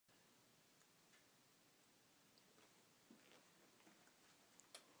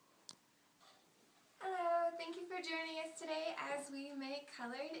for joining us today as we make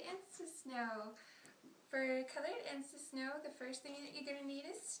colored Insta-Snow. For colored Insta-Snow, the first thing that you're going to need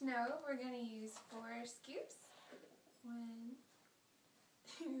is snow. We're going to use 4 scoops. 1,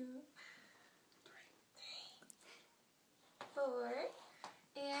 2, 3, 4,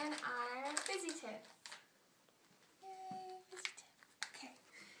 and our fizzy tips. Yay, fizzy tips. Okay,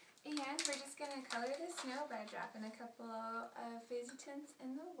 and we're just going to color the snow by dropping a couple of fizzy tints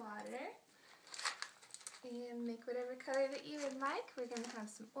in the water. And make whatever color that you would like. We're going to have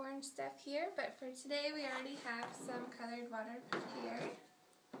some orange stuff here, but for today we already have some colored water prepared.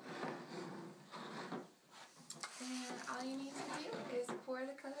 And all you need to do is pour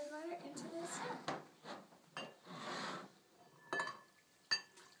the colored water into the snow.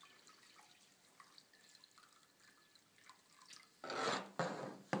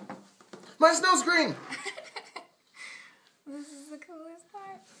 My snow's green! This is the coolest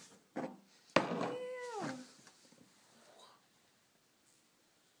part.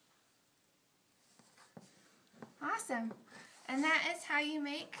 Awesome. And that is how you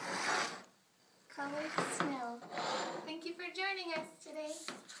make colored snow.